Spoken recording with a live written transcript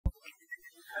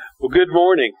Well, good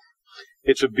morning.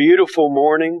 It's a beautiful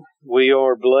morning. We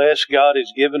are blessed. God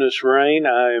has given us rain.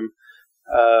 I am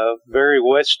very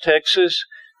West Texas.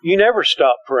 You never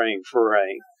stop praying for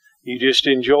rain. You just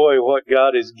enjoy what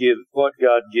God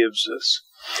gives us.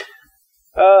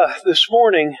 This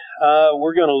morning,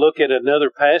 we're going to look at another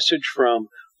passage from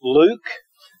Luke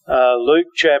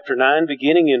chapter 9,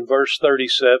 beginning in verse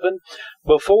 37.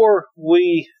 Before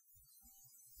we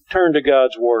turn to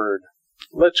God's Word,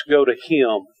 let's go to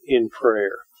Him in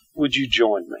prayer. Would you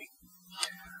join me?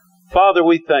 Father,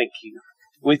 we thank you.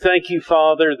 We thank you,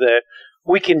 Father, that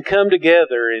we can come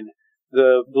together in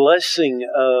the blessing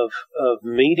of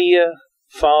media.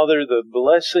 Father, the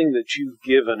blessing that you've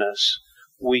given us,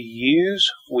 we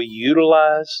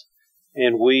utilize,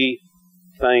 and we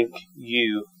thank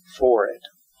you for it.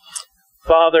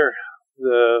 Father,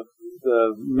 the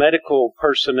medical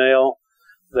personnel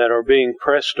that are being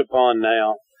pressed upon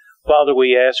now, Father,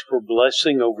 we ask for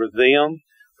blessing over them,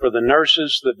 for the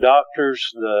nurses, the doctors,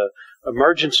 the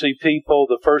emergency people,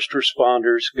 the first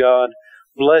responders. God,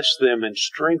 bless them and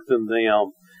strengthen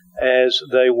them as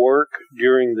they work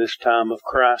during this time of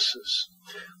crisis.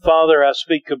 Father, I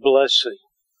speak a blessing.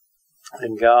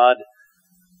 And God,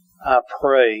 I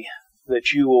pray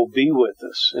that you will be with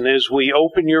us. And as we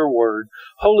open your word,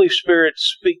 Holy Spirit,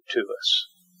 speak to us.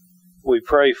 We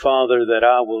pray, Father, that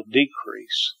I will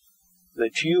decrease,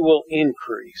 that you will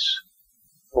increase.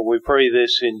 For we pray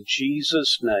this in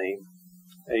Jesus' name.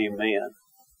 Amen.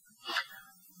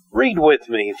 Read with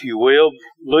me, if you will,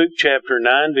 Luke chapter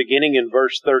 9, beginning in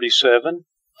verse 37.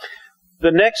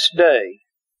 The next day,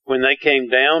 when they came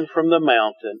down from the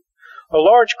mountain, a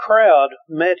large crowd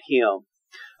met him.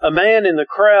 A man in the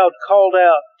crowd called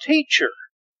out, "Teacher,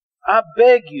 I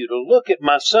beg you to look at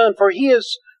my son, for he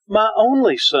is my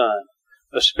only son.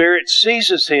 A spirit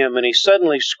seizes him, and he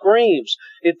suddenly screams.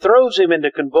 It throws him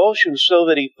into convulsions so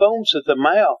that he foams at the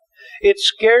mouth. It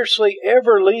scarcely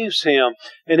ever leaves him,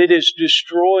 and it is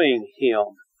destroying him.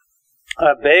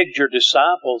 I begged your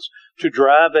disciples to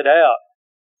drive it out,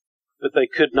 but they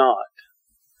could not."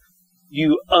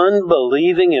 "You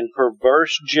unbelieving and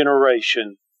perverse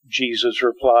generation," Jesus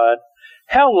replied,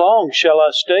 "how long shall I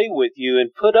stay with you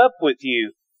and put up with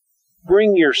you?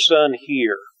 Bring your son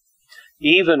here."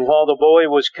 Even while the boy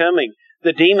was coming,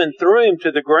 the demon threw him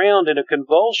to the ground in a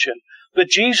convulsion. But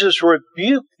Jesus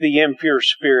rebuked the impure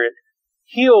spirit,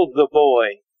 healed the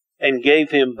boy, and gave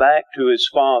him back to his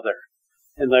father.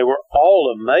 And they were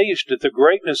all amazed at the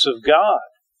greatness of God.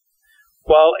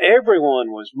 While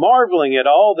everyone was marveling at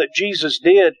all that Jesus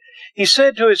did, he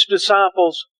said to his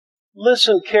disciples,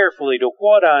 "Listen carefully to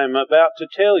what I am about to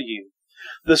tell you.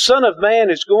 The Son of Man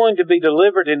is going to be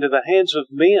delivered into the hands of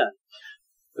men."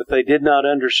 But they did not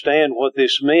understand what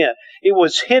this meant. It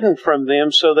was hidden from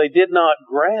them, so they did not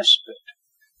grasp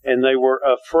it, and they were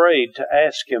afraid to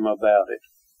ask him about it.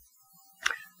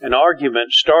 An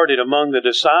argument started among the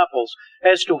disciples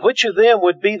as to which of them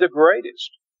would be the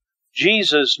greatest.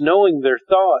 Jesus, knowing their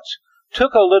thoughts,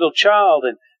 took a little child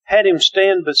and had him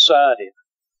stand beside him.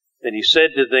 Then he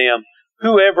said to them,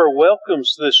 "Whoever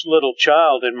welcomes this little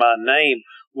child in my name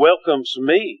welcomes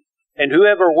me. And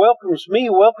whoever welcomes me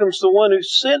welcomes the one who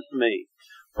sent me.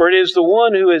 For it is the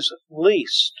one who is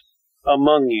least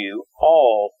among you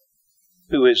all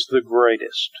who is the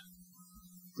greatest."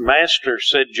 "Master,"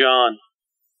 said John,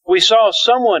 "we saw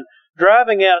someone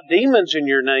driving out demons in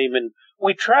your name, and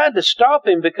we tried to stop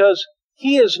him because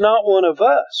he is not one of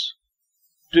us."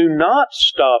 "Do not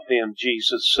stop him,"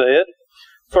 Jesus said,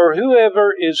 "for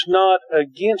whoever is not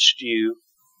against you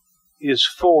is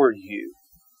for you."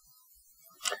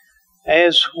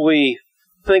 As we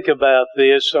think about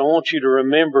this, I want you to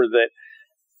remember that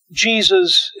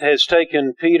Jesus has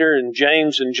taken Peter and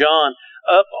James and John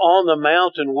up on the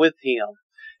mountain with him.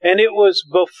 And it was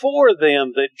before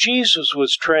them that Jesus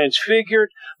was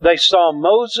transfigured. They saw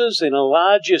Moses and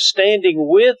Elijah standing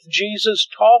with Jesus,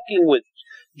 talking with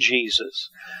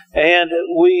Jesus. And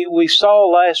we saw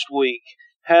last week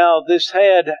how this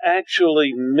had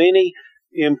actually many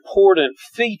important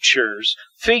features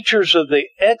of the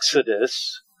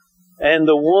Exodus and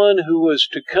the one who was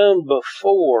to come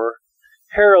before,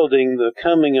 heralding the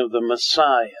coming of the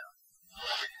Messiah.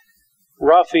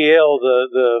 Raphael,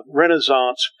 the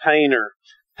Renaissance painter,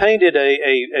 painted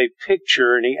a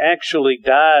picture, and he actually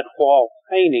died while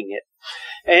painting it.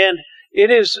 And it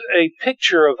is a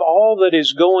picture of all that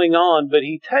is going on, but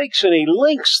he takes and he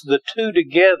links the two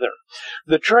together.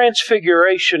 The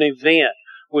Transfiguration event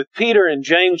with Peter and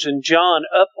James and John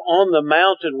up on the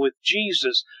mountain with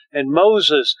Jesus and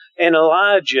Moses and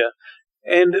Elijah.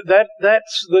 And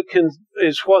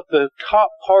is what the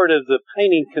top part of the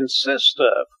painting consists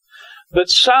of. But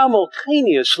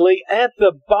simultaneously at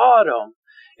the bottom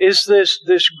is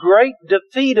this great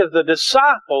defeat of the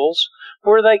disciples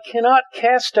where they cannot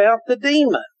cast out the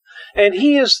demon. And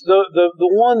he is the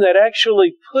one that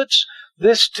actually puts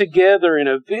this together in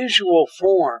a visual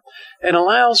form and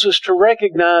allows us to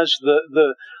recognize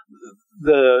the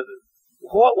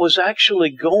what was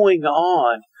actually going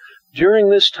on during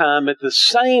this time, at the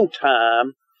same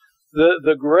time,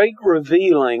 the great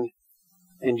revealing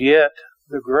and yet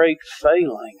the great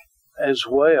failing as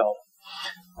well.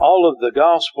 All of the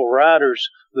gospel writers,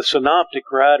 the synoptic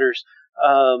writers,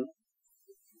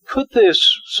 put this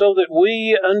so that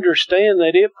we understand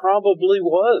that it probably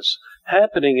was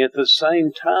happening at the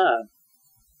same time.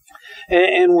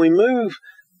 And we move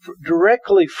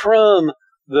directly from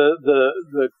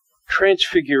the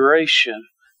transfiguration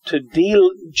to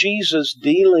Jesus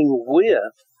dealing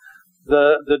with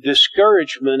the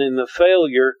discouragement and the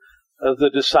failure of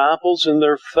the disciples and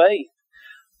their faith.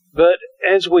 But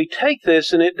as we take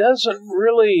this, and it doesn't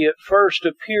really at first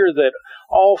appear that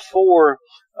all four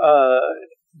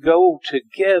go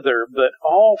together, but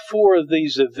all four of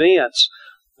these events,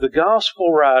 the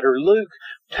gospel writer Luke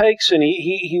takes and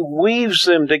he weaves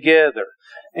them together.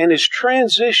 And his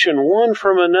transition one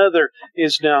from another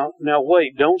is now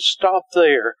wait, don't stop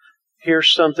there.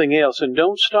 Here's something else. And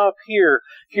don't stop here.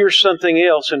 Here's something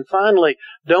else. And finally,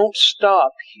 don't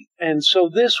stop. And so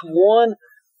this one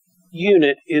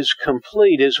unit is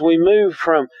complete as we move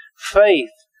from faith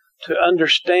to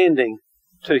understanding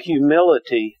to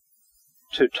humility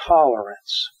to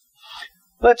tolerance.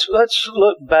 Let's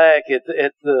look back at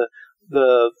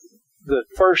the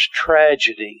first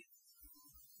tragedy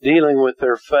dealing with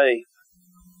their faith.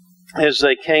 As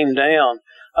they came down,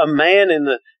 a man in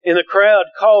the crowd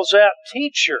calls out,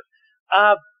 "Teacher,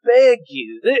 I beg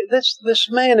you." This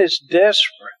man is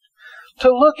desperate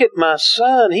to look at my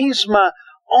son. He's my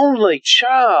only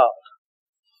child.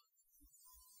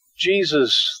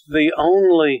 Jesus, the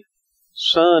only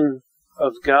Son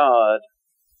of God,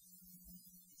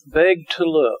 begged to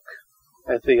look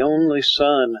at the only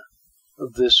son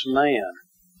of this man.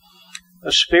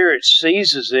 A spirit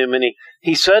seizes him and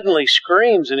he suddenly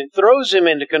screams and it throws him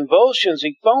into convulsions.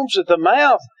 He foams at the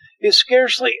mouth. It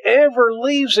scarcely ever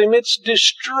leaves him. It's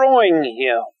destroying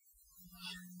him.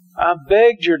 I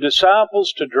begged your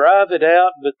disciples to drive it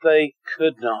out, but they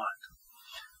could not.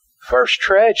 First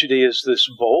tragedy is this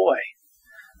boy.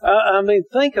 I mean,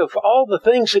 think of all the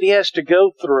things that he has to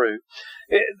go through.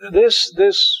 This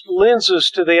lends us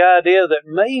to the idea that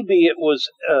maybe it was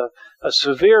a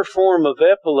severe form of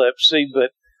epilepsy,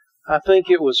 but I think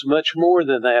it was much more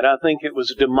than that. I think it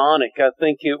was demonic. I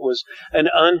think it was an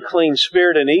unclean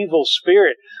spirit, an evil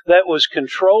spirit that was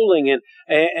controlling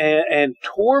and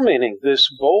tormenting this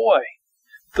boy,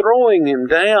 throwing him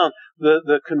down,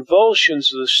 the convulsions,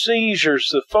 the seizures,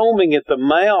 the foaming at the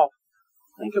mouth.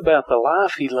 Think about the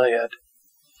life he led.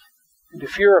 And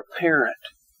if you're a parent,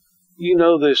 you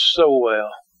know this so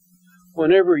well.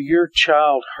 Whenever your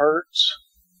child hurts,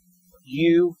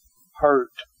 you hurt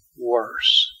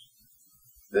worse.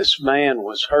 This man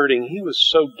was hurting. He was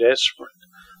so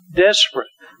desperate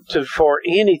for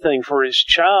anything for his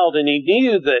child, and he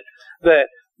knew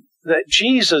that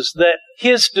Jesus, that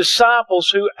his disciples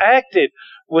who acted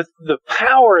with the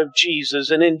power of Jesus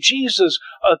and in Jesus'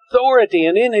 authority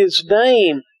and in his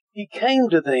name, he came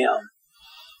to them.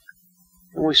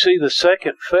 And we see the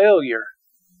second failure,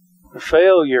 the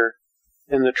failure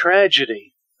and the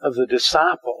tragedy of the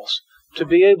disciples to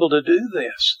be able to do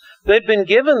this. They'd been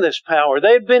given this power.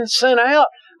 They'd been sent out.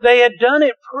 They had done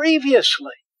it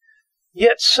previously.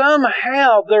 Yet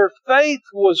somehow their faith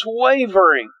was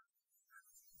wavering.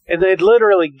 And they'd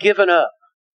literally given up.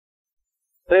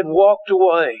 They'd walked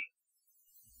away.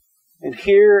 And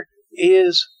here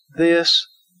is this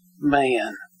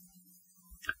man.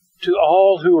 To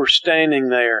all who are standing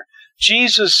there,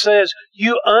 Jesus says,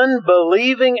 "You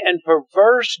unbelieving and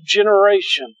perverse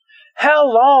generation, how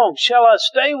long shall I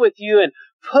stay with you and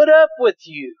put up with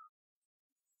you?"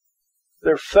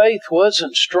 Their faith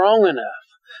wasn't strong enough.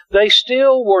 They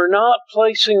still were not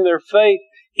placing their faith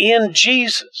in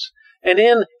Jesus and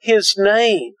in His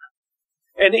name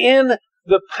and in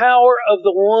the power of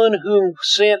the one whom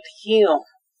sent Him,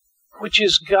 which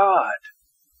is God.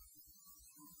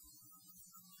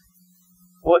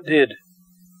 What did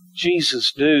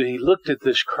Jesus do? He looked at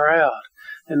this crowd,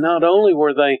 and not only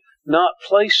were they not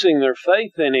placing their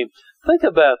faith in Him, think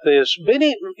about this.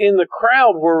 Many in the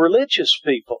crowd were religious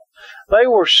people. They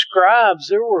were scribes,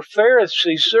 there were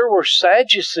Pharisees, there were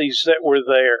Sadducees that were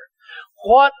there.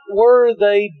 What were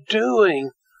they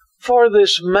doing for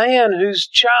this man whose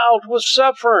child was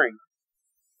suffering?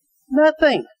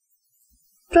 Nothing.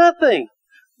 Nothing.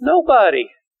 Nobody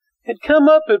had come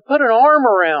up and put an arm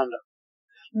around him.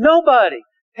 Nobody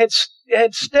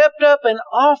had stepped up and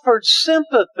offered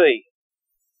sympathy.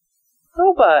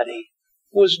 Nobody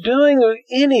was doing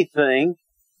anything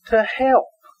to help.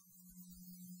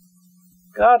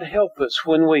 God help us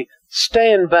when we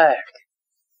stand back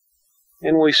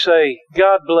and we say,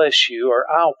 God bless you, or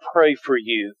I'll pray for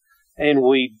you, and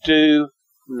we do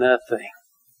nothing.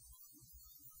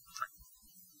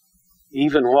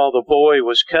 Even while the boy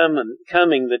was coming,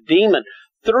 the demon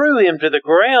threw him to the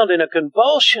ground in a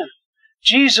convulsion.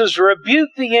 Jesus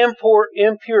rebuked the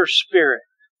impure spirit.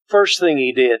 First thing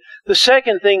He did. The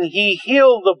second thing, He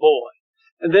healed the boy.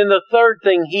 And then the third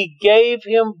thing, He gave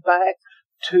him back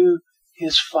to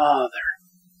his father.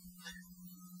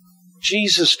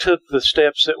 Jesus took the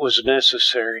steps that was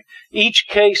necessary. Each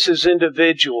case is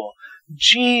individual.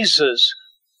 Jesus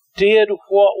did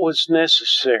what was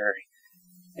necessary,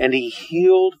 and He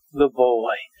healed the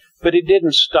boy. But it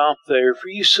didn't stop there. For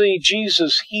you see,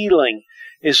 Jesus' healing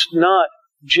is not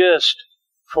just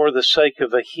for the sake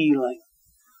of a healing,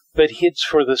 but it's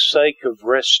for the sake of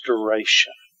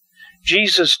restoration.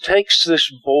 Jesus takes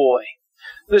this boy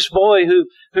who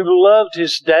loved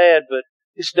his dad, but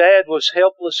his dad was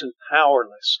helpless and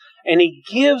powerless, and He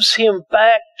gives him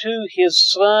back to his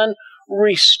son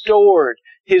restored.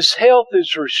 His health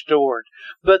is restored,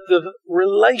 but the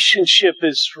relationship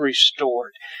is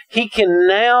restored. He can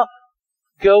now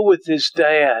go with his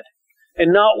dad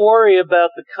and not worry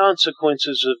about the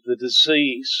consequences of the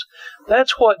disease.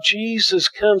 That's what Jesus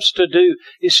comes to do,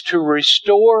 is to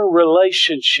restore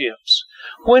relationships.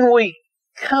 When we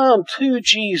come to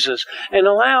Jesus and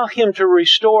allow Him to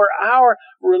restore our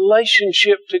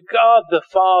relationship to God the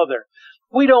Father,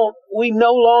 we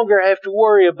no longer have to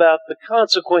worry about the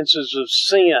consequences of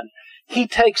sin. He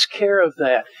takes care of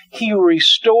that. He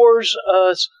restores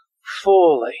us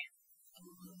fully.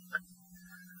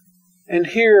 And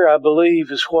here, I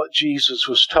believe, is what Jesus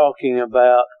was talking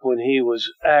about when He was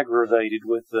aggravated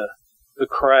with the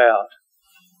crowd.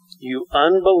 You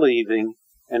unbelieving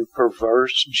and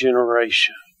perverse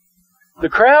generation. The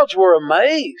crowds were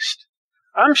amazed.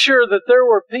 I'm sure that there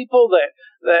were people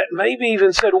that maybe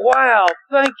even said, wow,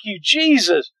 thank you,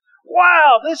 Jesus.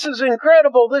 Wow, this is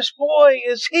incredible. This boy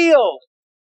is healed.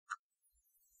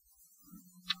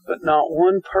 But not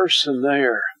one person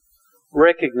there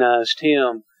recognized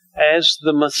Him as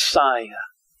the Messiah,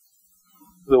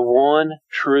 the one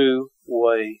true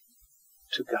way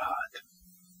to God.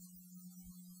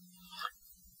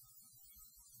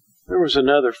 There was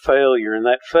another failure, and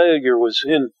that failure was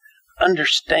in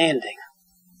understanding.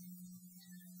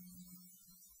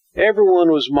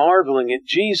 Everyone was marveling at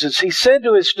Jesus. He said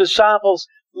to His disciples,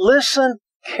 listen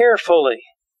carefully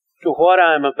to what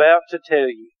I am about to tell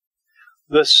you.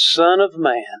 The Son of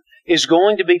Man is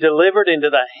going to be delivered into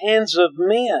the hands of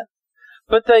men.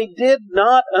 But they did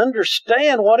not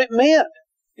understand what it meant.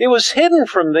 It was hidden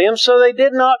from them, so they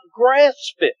did not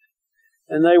grasp it.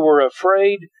 And they were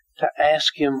afraid to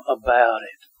ask Him about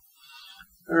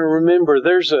it. Remember,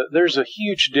 there's a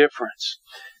huge difference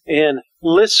in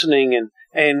listening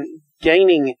and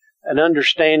gaining an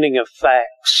understanding of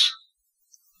facts,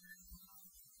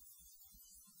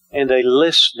 and a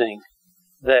listening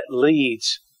that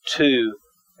leads to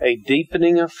a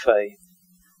deepening of faith,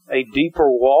 a deeper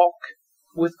walk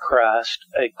with Christ,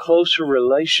 a closer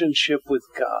relationship with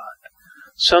God,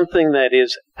 something that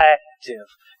is active.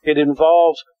 It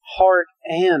involves heart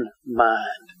and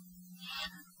mind.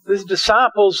 The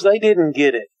disciples, they didn't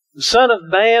get it. The Son of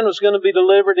Man was going to be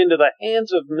delivered into the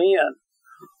hands of men.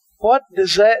 What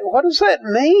does that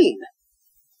mean?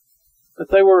 But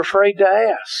they were afraid to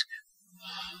ask.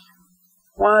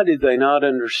 Why did they not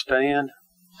understand?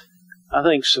 I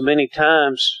think so many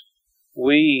times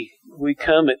we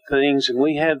come at things and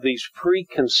we have these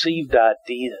preconceived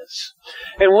ideas.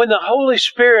 And when the Holy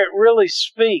Spirit really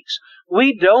speaks,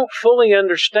 we don't fully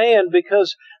understand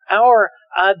because our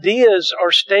ideas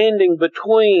are standing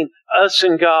between us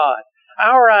and God.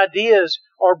 Our ideas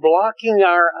are blocking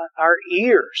our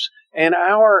ears, and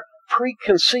our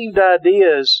preconceived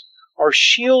ideas are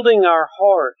shielding our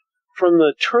heart from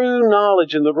the true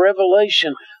knowledge and the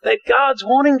revelation that God's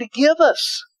wanting to give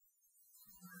us.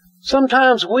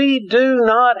 Sometimes we do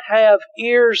not have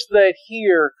ears that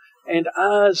hear and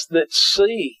eyes that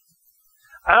see.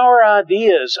 Our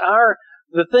ideas,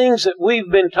 the things that we've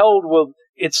been told, well,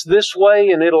 it's this way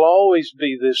and it'll always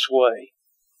be this way.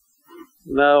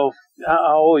 No, I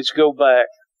always go back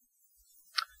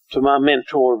to my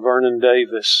mentor, Vernon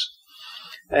Davis.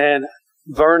 And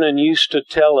Vernon used to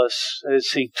tell us as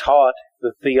he taught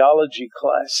the theology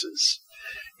classes,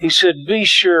 he said, be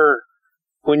sure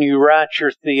when you write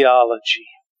your theology,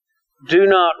 do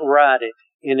not write it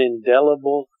in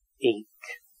indelible ink,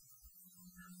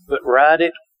 but write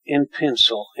it in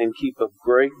pencil and keep a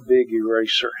great big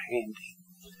eraser handy.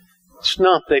 It's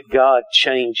not that God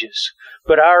changes,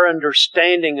 but our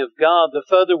understanding of God, the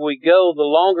further we go, the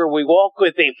longer we walk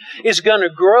with Him, is going to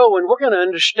grow, and we're going to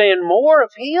understand more of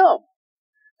Him.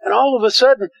 And all of a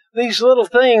sudden, these little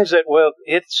things that, well,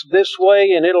 it's this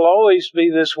way and it'll always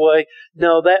be this way.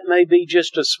 No, that may be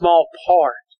just a small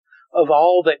part of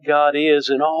all that God is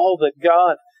and all that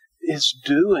God is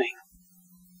doing.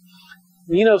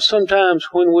 You know, sometimes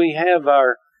when we have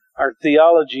our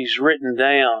theologies written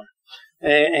down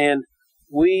and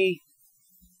we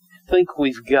think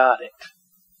we've got it,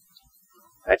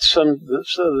 that's some of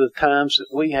the times that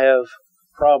we have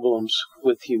problems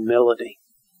with humility.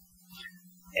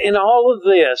 In all of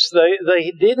this,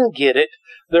 they didn't get it.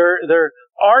 They're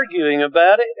arguing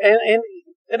about it, and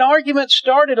an argument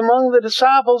started among the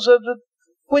disciples of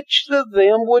which of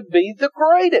them would be the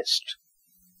greatest.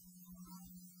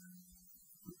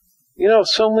 You know,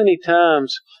 so many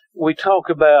times we talk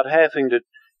about having to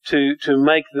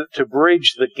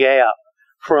bridge the gap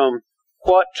from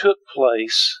what took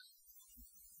place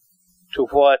to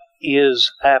what is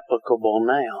applicable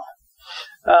now.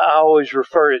 I always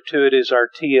refer to it as our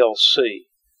TLC.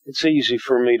 It's easy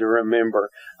for me to remember.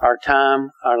 Our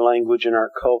time, our language, and our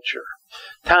culture.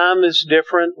 Time is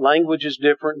different, language is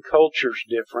different, culture's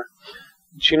different.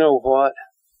 But you know what?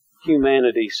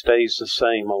 Humanity stays the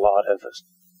same, a lot of us.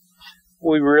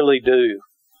 We really do.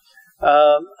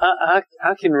 I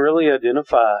can really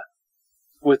identify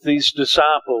with these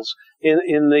disciples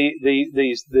in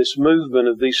this movement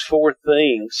of these four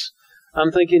things.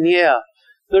 I'm thinking, yeah,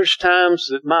 there's times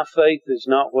that my faith is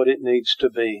not what it needs to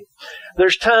be.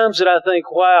 There's times that I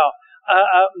think, wow,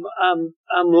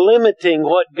 I'm limiting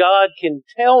what God can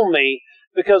tell me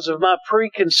because of my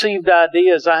preconceived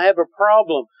ideas. I have a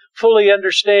problem fully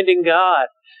understanding God.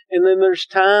 And then there's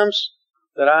times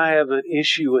that I have an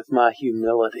issue with my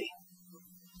humility.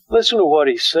 Listen to what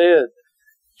He said.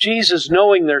 Jesus,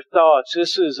 knowing their thoughts,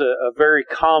 this is a very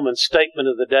common statement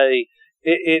of the day.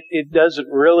 It doesn't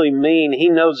really mean He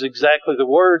knows exactly the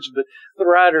words, but the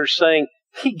writer's saying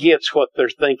He gets what they're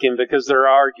thinking because they're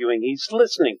arguing. He's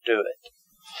listening to it.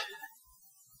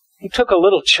 He took a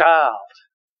little child.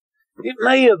 It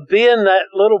may have been that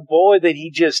little boy that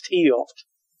He just healed,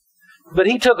 but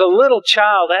He took a little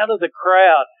child out of the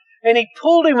crowd and He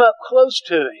pulled him up close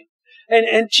to Him.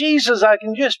 And Jesus, I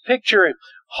can just picture Him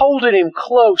holding him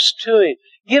close to Him,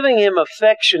 giving him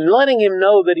affection, letting him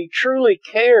know that He truly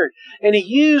cared. And He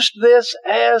used this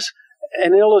as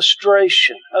an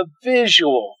illustration, a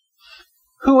visual.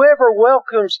 Whoever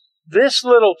welcomes this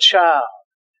little child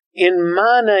in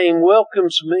my name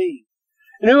welcomes me.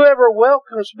 And whoever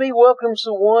welcomes me welcomes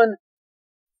the one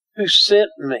who sent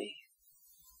me.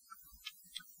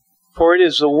 For it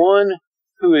is the one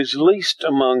who is least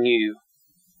among you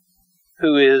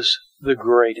who is the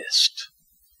greatest.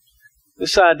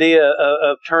 This idea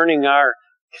of turning our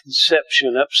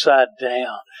conception upside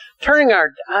down, turning our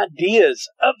ideas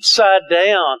upside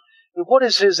down. And what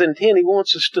is His intent? He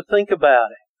wants us to think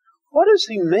about it. What does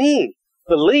He mean?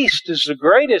 The least is the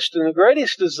greatest, and the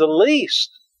greatest is the least.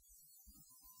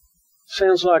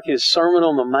 Sounds like His Sermon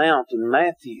on the Mount in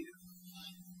Matthew.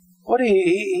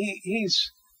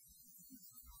 He's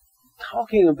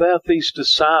talking about these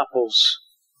disciples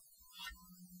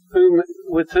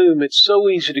with whom it's so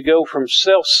easy to go from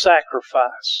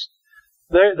self-sacrifice.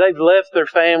 They've left their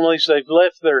families, they've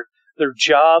left their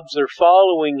jobs, they're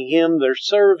following Him, they're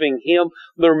serving Him,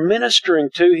 they're ministering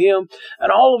to Him,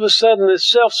 and all of a sudden this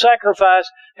self-sacrifice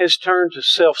has turned to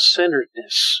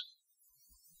self-centeredness.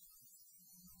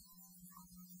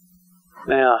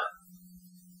 Now,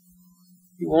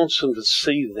 He wants them to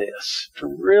see this, to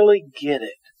really get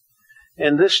it.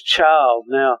 And this child,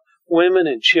 now, women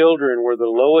and children were the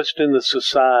lowest in the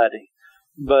society,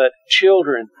 but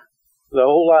children, the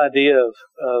whole idea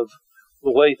of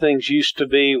the way things used to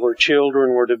be, where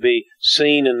children were to be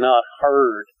seen and not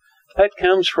heard, that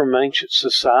comes from ancient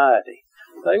society.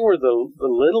 They were the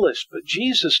littlest, but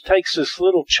Jesus takes this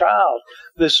little child,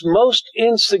 this most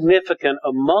insignificant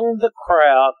among the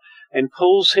crowd, and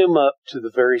pulls him up to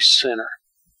the very center.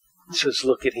 He says,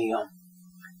 look at him.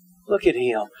 Look at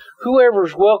him. Whoever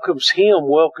welcomes him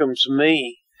welcomes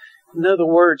me. In other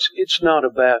words, it's not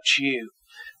about you,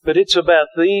 but it's about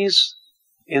these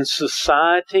in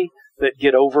society that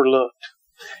get overlooked.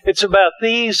 It's about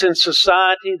these in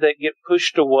society that get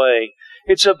pushed away.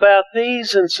 It's about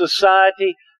these in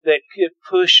society that get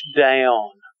pushed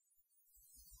down.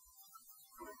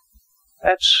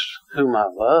 That's whom I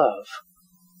love.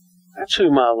 That's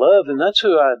whom I love, and that's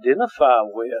who I identify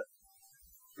with.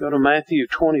 Go to Matthew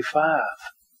 25.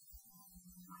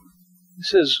 He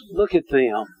says, look at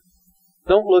them.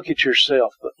 Don't look at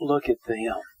yourself, but look at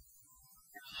them.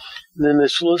 And then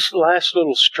this last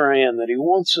little strand that he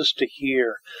wants us to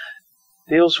hear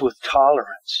deals with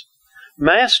tolerance.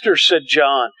 Master, said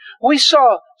John, we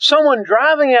saw someone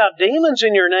driving out demons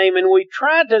in your name, and we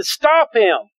tried to stop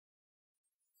him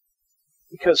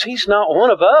because he's not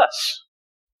one of us.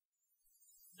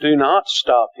 Do not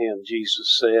stop him,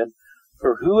 Jesus said,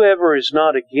 for whoever is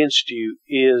not against you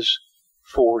is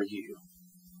for you.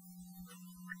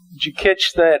 Did you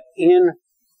catch that? In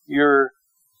your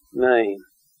name.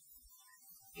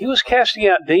 He was casting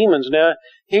out demons. Now,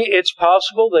 it's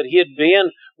possible that he had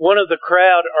been one of the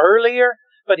crowd earlier,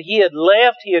 but he had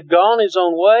left, he had gone his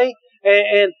own way,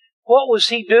 and what was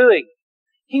he doing?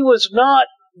 He was not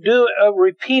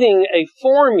repeating a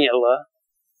formula,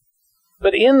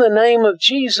 but in the name of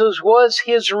Jesus was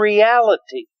his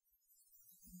reality.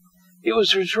 It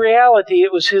was his reality,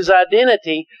 it was his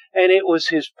identity, and it was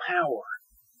his power.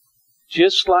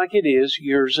 Just like it is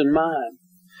yours and mine.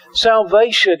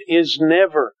 Salvation is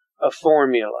never a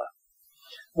formula.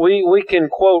 We can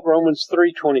quote Romans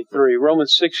 3:23,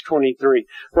 Romans 6:23,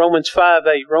 Romans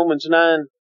 5:8, Romans 10,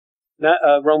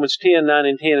 9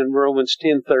 and 10, and Romans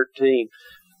 10:13.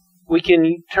 We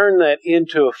can turn that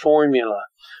into a formula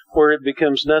where it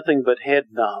becomes nothing but head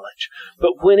knowledge.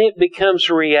 But when it becomes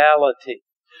reality,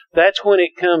 that's when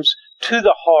it comes to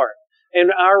the heart.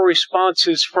 And our response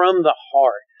is from the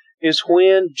heart, is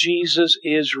when Jesus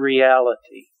is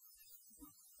reality.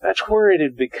 That's where it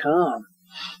had become.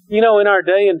 You know, in our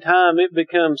day and time, it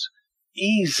becomes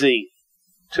easy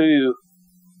to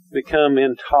become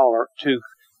intolerant, to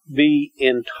be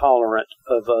intolerant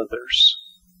of others.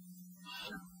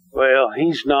 Well,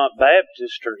 he's not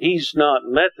Baptist, or he's not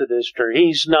Methodist, or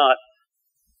he's not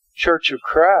Church of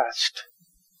Christ.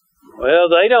 Well,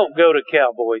 they don't go to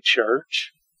cowboy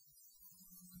church.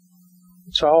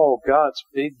 It's all God's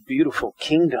big, beautiful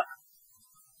kingdom.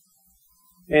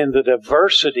 And the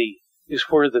diversity is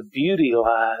where the beauty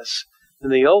lies.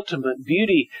 And the ultimate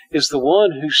beauty is the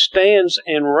one who stands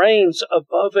and reigns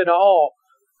above it all,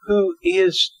 who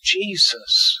is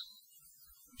Jesus.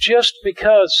 Just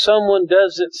because someone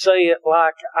doesn't say it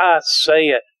like I say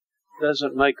it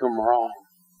doesn't make them wrong.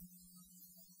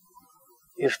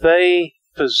 If they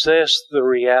possess the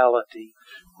reality,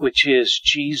 which is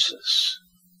Jesus,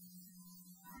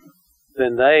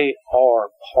 then they are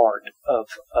part of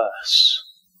us.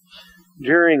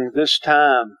 During this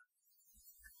time,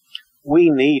 we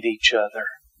need each other.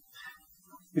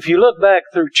 If you look back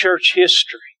through church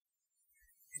history,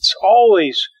 it's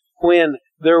always when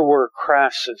there were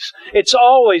crises. It's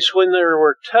always when there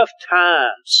were tough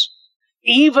times,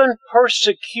 even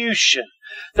persecution,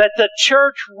 that the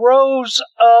church rose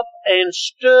up and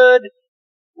stood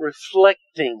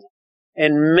reflecting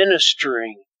and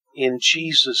ministering in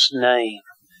Jesus' name.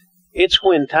 It's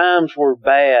when times were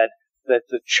bad that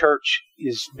the church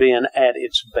has been at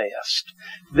its best.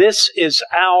 This is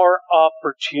our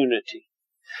opportunity.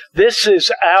 This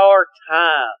is our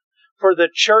time for the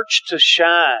church to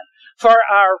shine, for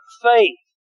our faith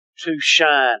to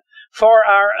shine, for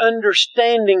our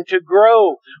understanding to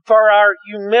grow, for our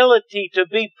humility to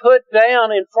be put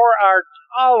down, and for our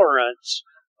tolerance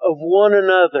of one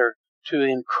another to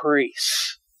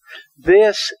increase.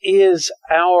 This is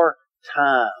our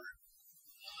time.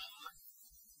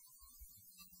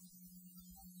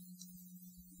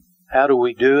 How do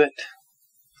we do it?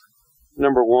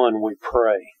 Number one, we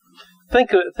pray.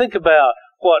 Think about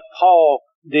what Paul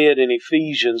did in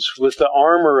Ephesians with the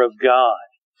armor of God.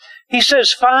 He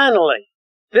says, finally,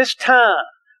 this time,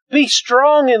 be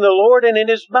strong in the Lord and in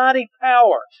His mighty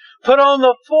power. Put on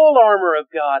the full armor of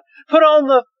God. Put on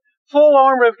the full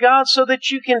armor of God so that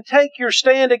you can take your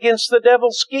stand against the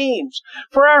devil's schemes.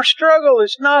 For our struggle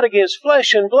is not against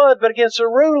flesh and blood, but against the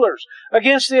rulers,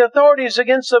 against the authorities,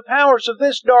 against the powers of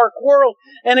this dark world,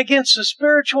 and against the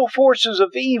spiritual forces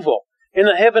of evil in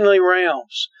the heavenly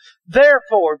realms.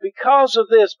 Therefore, because of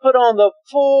this, put on the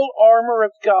full armor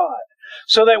of God,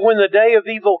 so that when the day of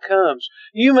evil comes,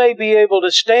 you may be able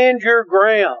to stand your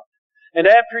ground. And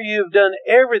after you've done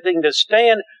everything to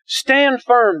stand, stand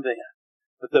firm then,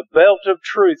 with the belt of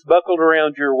truth buckled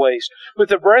around your waist, with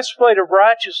the breastplate of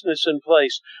righteousness in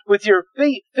place, with your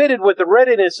feet fitted with the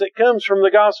readiness that comes from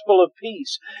the gospel of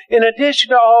peace. In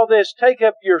addition to all this, take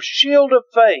up your shield of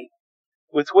faith,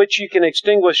 with which you can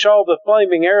extinguish all the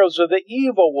flaming arrows of the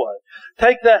evil one.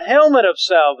 Take the helmet of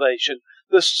salvation,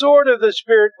 the sword of the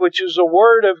Spirit, which is the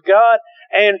Word of God,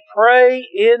 and pray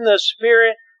in the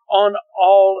Spirit on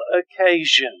all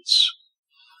occasions.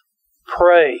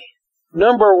 Pray.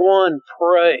 Number one,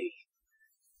 pray.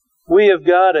 We have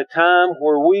got a time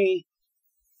where we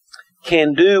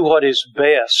can do what is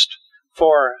best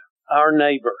for our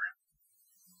neighbor.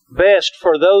 Best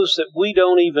for those that we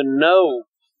don't even know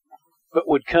but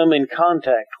would come in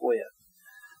contact with.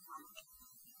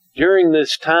 During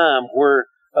this time where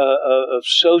of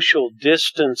social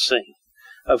distancing,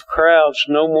 of crowds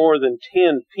no more than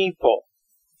 10 people,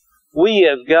 we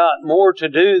have got more to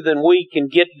do than we can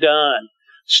get done.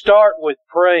 Start with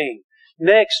praying.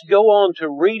 Next, go on to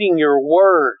reading your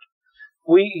Word.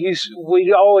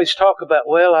 We always talk about,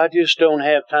 well, I just don't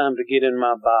have time to get in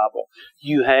my Bible.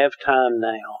 You have time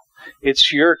now.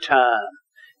 It's your time.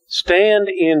 Stand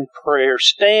in prayer.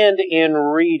 Stand in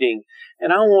reading.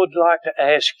 And I would like to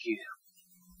ask you,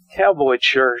 Cowboy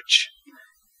Church,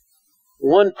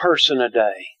 one person a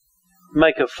day.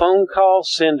 Make a phone call,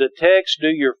 send a text, do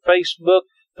your Facebook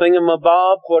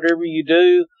thingamabob, whatever you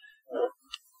do.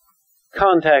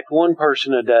 Contact one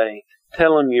person a day.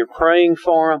 Tell them you're praying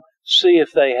for them. See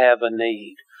if they have a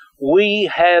need.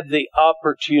 We have the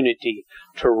opportunity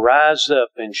to rise up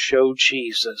and show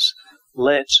Jesus.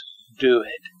 Let's do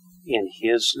it in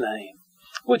His name.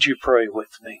 Would you pray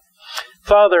with me?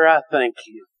 Father, I thank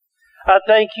you. I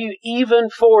thank you even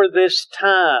for this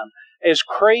time, as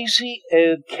crazy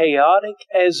and chaotic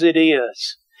as it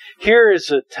is. Here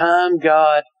is a time,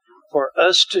 God, for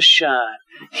us to shine.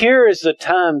 Here is a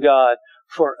time, God,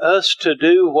 for us to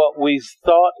do what we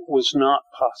thought was not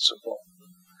possible.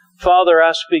 Father,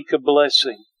 I speak a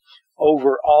blessing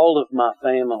over all of my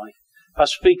family. I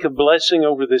speak a blessing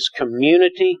over this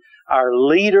community, our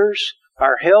leaders,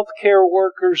 our healthcare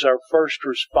workers, our first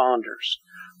responders.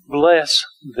 Bless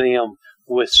them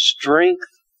with strength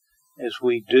as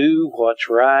we do what's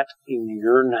right in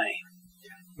your name.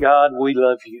 God, we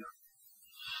love you.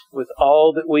 With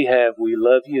all that we have, we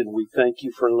love you and we thank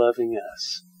you for loving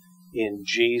us. In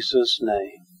Jesus'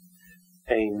 name,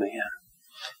 amen.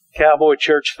 Cowboy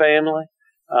Church family,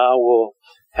 I will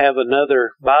have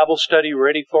another Bible study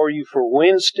ready for you for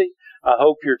Wednesday. I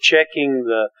hope you're checking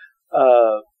the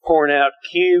Pouring Out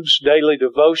Cubes daily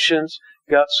devotions.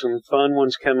 Got some fun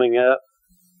ones coming up.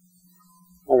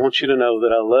 I want you to know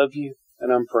that I love you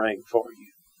and I'm praying for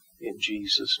you. In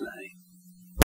Jesus' name.